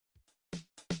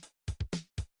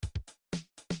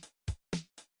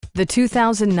The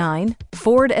 2009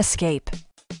 Ford Escape.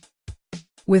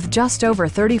 With just over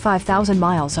 35,000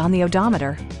 miles on the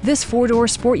odometer, this four-door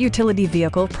sport utility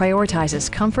vehicle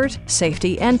prioritizes comfort,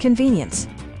 safety, and convenience.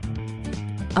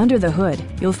 Under the hood,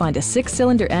 you'll find a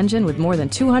six-cylinder engine with more than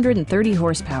 230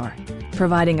 horsepower,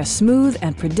 providing a smooth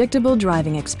and predictable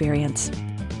driving experience.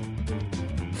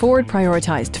 Ford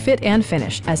prioritized fit and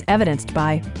finish as evidenced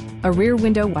by a rear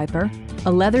window wiper,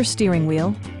 a leather steering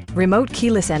wheel, remote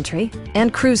keyless entry,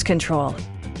 and cruise control.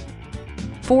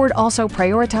 Ford also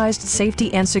prioritized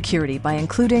safety and security by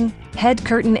including head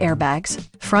curtain airbags,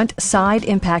 front side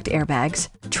impact airbags,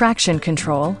 traction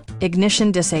control,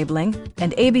 ignition disabling,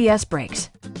 and ABS brakes.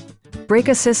 Brake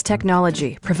Assist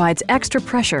technology provides extra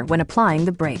pressure when applying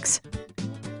the brakes.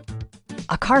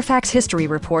 A Carfax history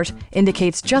report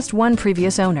indicates just one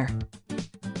previous owner.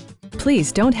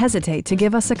 Please don't hesitate to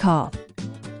give us a call.